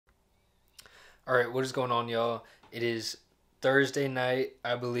Alright, what is going on, y'all? It is Thursday night,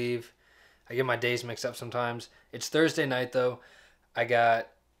 I believe. I get my days mixed up sometimes. It's Thursday night, though. I got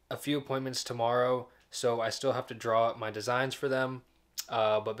a few appointments tomorrow, so I still have to draw up my designs for them.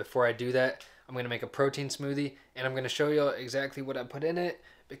 But before I do that, I'm going to make a protein smoothie, and I'm going to show y'all exactly what I put in it,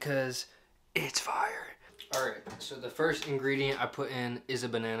 because it's fire. Alright, so the first ingredient I put in is a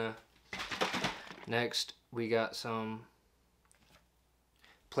banana. Next, we got some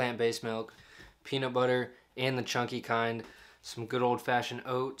plant-based milk, peanut butter, and the chunky kind, some good old-fashioned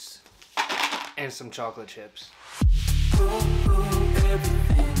oats, and some chocolate chips.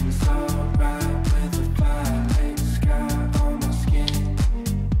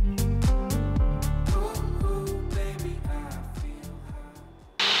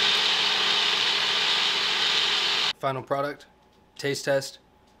 Final product, taste test.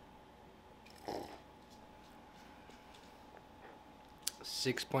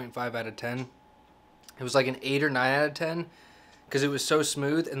 6.5 out of 10. It was like an 8 or 9 out of 10 because it was so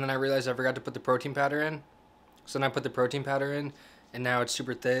smooth, and then I realized I forgot to put the protein powder in. So then I put the protein powder in, and now it's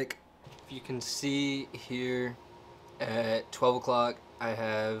super thick. If you can see here at 12 o'clock, I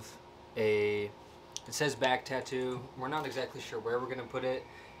have it says back tattoo. We're not exactly sure where we're gonna put it.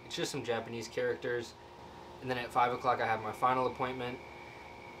 It's just some Japanese characters. And then at 5 o'clock, I have my final appointment.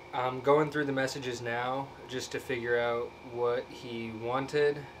 I'm going through the messages now just to figure out what he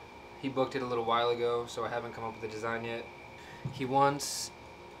wanted. He booked it a little while ago, so I haven't come up with a design yet. He wants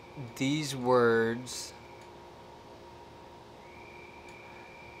these words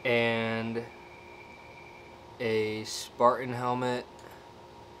and a Spartan helmet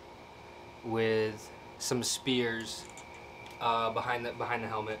with some spears behind the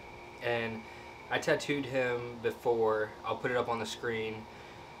helmet. And I tattooed him before. I'll put it up on the screen.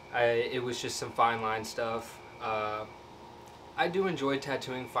 It was just some fine line stuff. I do enjoy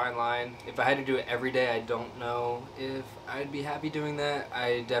tattooing fine line. If I had to do it every day, I don't know if I'd be happy doing that.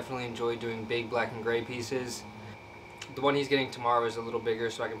 I definitely enjoy doing big black and gray pieces. The one he's getting tomorrow is a little bigger,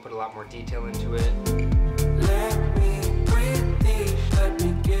 so I can put a lot more detail into it.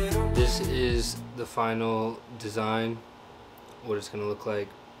 This is the final design, what it's gonna look like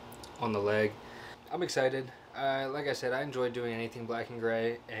on the leg. I'm excited. Like I said, I enjoy doing anything black and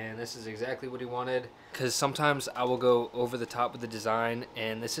gray, and this is exactly what he wanted. Because sometimes I will go over the top with the design,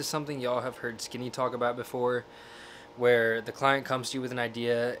 and this is something y'all have heard Skinny talk about before, where the client comes to you with an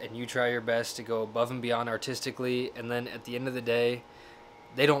idea, and you try your best to go above and beyond artistically, and then at the end of the day,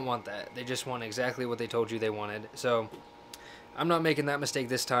 they don't want that. They just want exactly what they told you they wanted. So I'm not making that mistake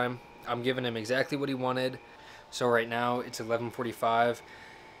this time. I'm giving him exactly what he wanted. So right now, it's 11:45.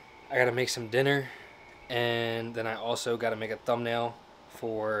 I gotta make some dinner. And then I also got to make a thumbnail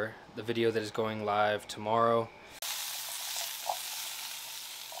for the video that is going live tomorrow.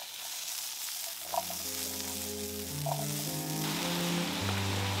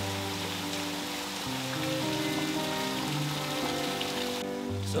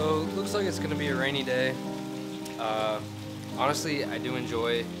 So looks like it's going to be a rainy day. Honestly, I do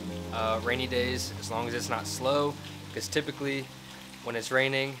enjoy rainy days as long as it's not slow, because typically when it's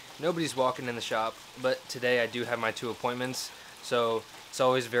raining, nobody's walking in the shop, but today I do have my 2 appointments, so it's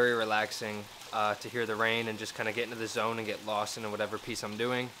always very relaxing to hear the rain and just kind of get into the zone and get lost into whatever piece I'm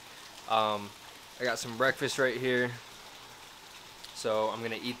doing. I got some breakfast right here, so I'm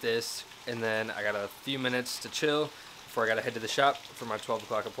going to eat this, and then I got a few minutes to chill before I got to head to the shop for my 12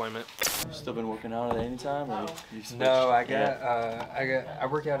 o'clock appointment. Still been working out at any time, or you switched? No, I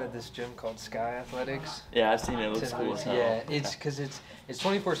work out at this gym called Sky Athletics. Yeah, I've seen it. It looks cool as hell. Yeah, it's because it's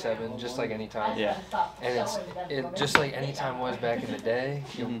 24/7, just like any time. Yeah. And it just like any time was back in the day.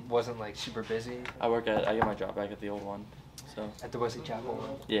 It wasn't like super busy. I get my job back at the old one, so. At the Wesley Chapel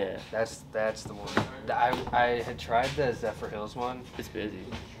one. Yeah. That's the one. I had tried the Zephyr Hills one. It's busy.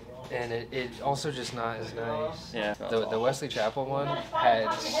 And it also just not as nice. Yeah. The Wesley Chapel one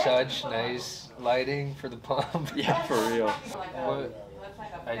had such nice lighting for the pump. Yeah, for real. What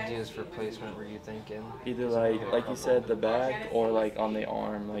ideas for placement were you thinking? Either like you said, the back, or like on the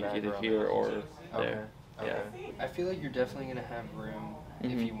arm, like either here or there. Okay. Yeah. I feel like you're definitely gonna have room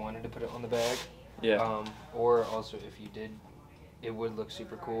if you wanted to put it on the back. Yeah. Or also if you did, it would look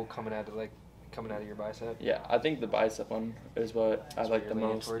super cool coming out of your bicep. Yeah, I think the bicep one is what I like the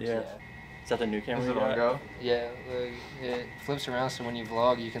most. Yeah. Is that the new camera? Is you it on got? go? Yeah, it flips around, so when you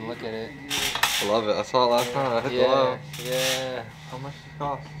vlog, you can look at it. I love it. I saw it last time. I hit the low. Yeah. How much does it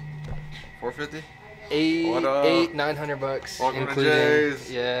cost? $450? $900 Welcome including. to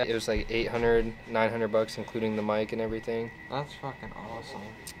Jay's. Yeah, it was like $900 including the mic and everything. That's fucking awesome.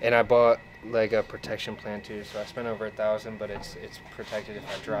 And I bought like a protection plan too, so I spent over $1,000, but it's protected if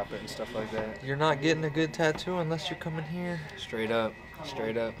I drop it and stuff like that. You're not getting a good tattoo unless you come in here. Straight up.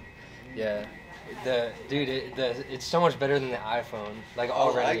 Yeah. It's so much better than the iPhone. Like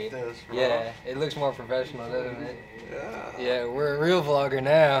already. I like this, bro. Yeah, it looks more professional, doesn't it? Yeah. Yeah, we're a real vlogger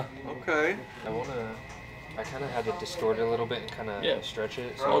now. Okay. I kind of had to distort it a little bit and kind of stretch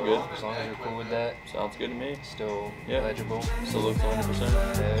it. So all good. As long as you're cool with that. Sounds good to me. Still legible. Still looks 100%.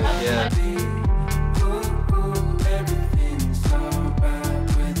 Yeah.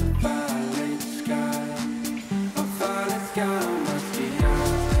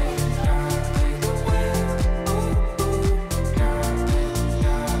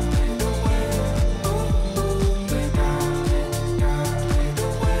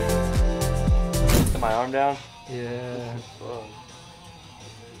 My arm down? Yeah. Whoa.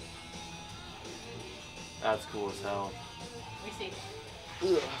 That's cool as hell. Let me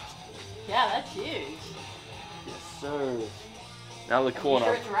see. Yeah, that's huge. Yes, sir. Now look cool You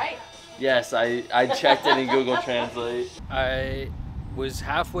sure enough. it's right? Yes, I checked it in Google Translate. I was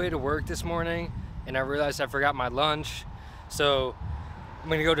halfway to work this morning and I realized I forgot my lunch. So I'm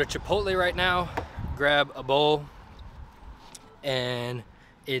gonna go to Chipotle right now, grab a bowl, and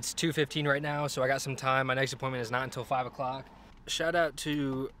it's 2:15 right now, so I got some time. My next appointment is not until 5 o'clock. Shout out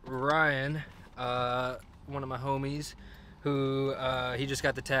to Ryan, one of my homies, who he just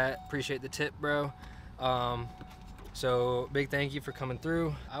got the tat. Appreciate the tip, bro. So big thank you for coming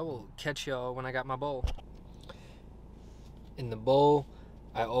through. I will catch y'all when I got my bowl. In the bowl,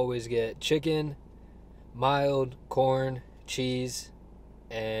 I always get chicken, mild, corn, cheese,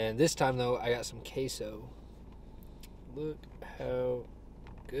 and this time though, I got some queso. Look how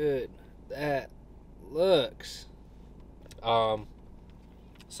good that looks.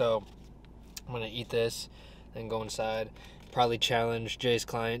 So I'm gonna eat this, then go inside, probably challenge Jay's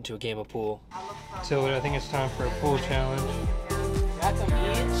client to a game of pool. So I think it's time for a pool challenge. Got some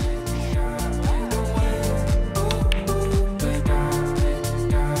beans.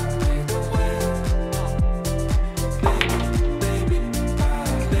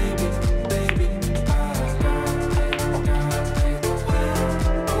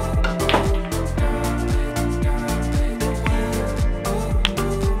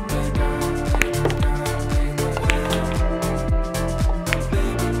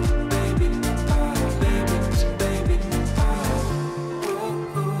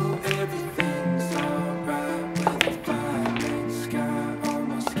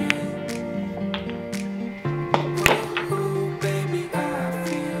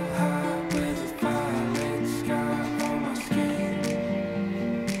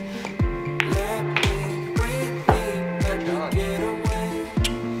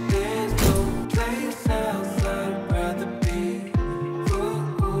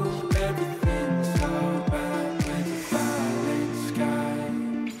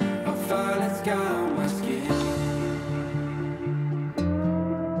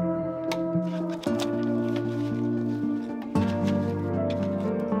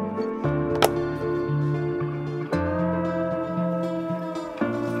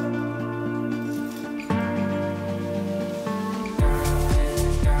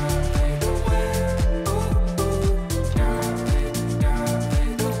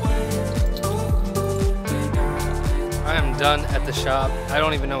 Done at the shop. I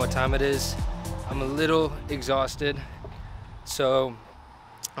don't even know what time it is. I'm a little exhausted, so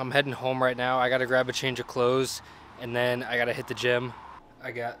I'm heading home right now. I gotta grab a change of clothes and then I gotta hit the gym. I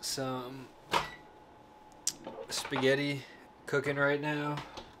got some spaghetti cooking right now,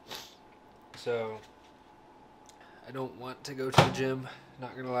 so I don't want to go to the gym,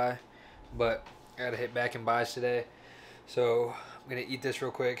 not gonna lie, but I gotta hit Back and Buys today, so I'm gonna eat this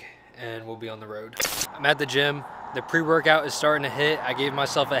real quick and we'll be on the road. I'm at the gym. The pre-workout is starting to hit. I gave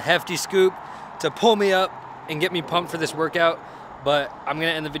myself a hefty scoop to pull me up and get me pumped for this workout, but I'm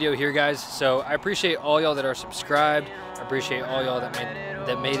gonna end the video here, guys. So I appreciate all y'all that are subscribed. I appreciate all y'all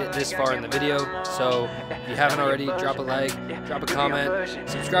that made it this far in the video. So if you haven't already, drop a like, drop a comment,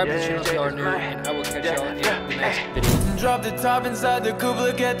 subscribe to the channel if y'all are new, and I will catch y'all in the next video. Drop the top inside the coupe,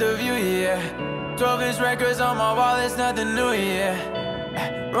 look at the view, yeah. 12-inch records on my wall, it's nothing new,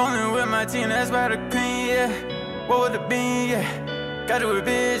 yeah. Rolling with my team, that's by the queen, yeah. What would it be, yeah? Got to a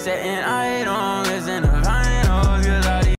bitch that and I don't listen to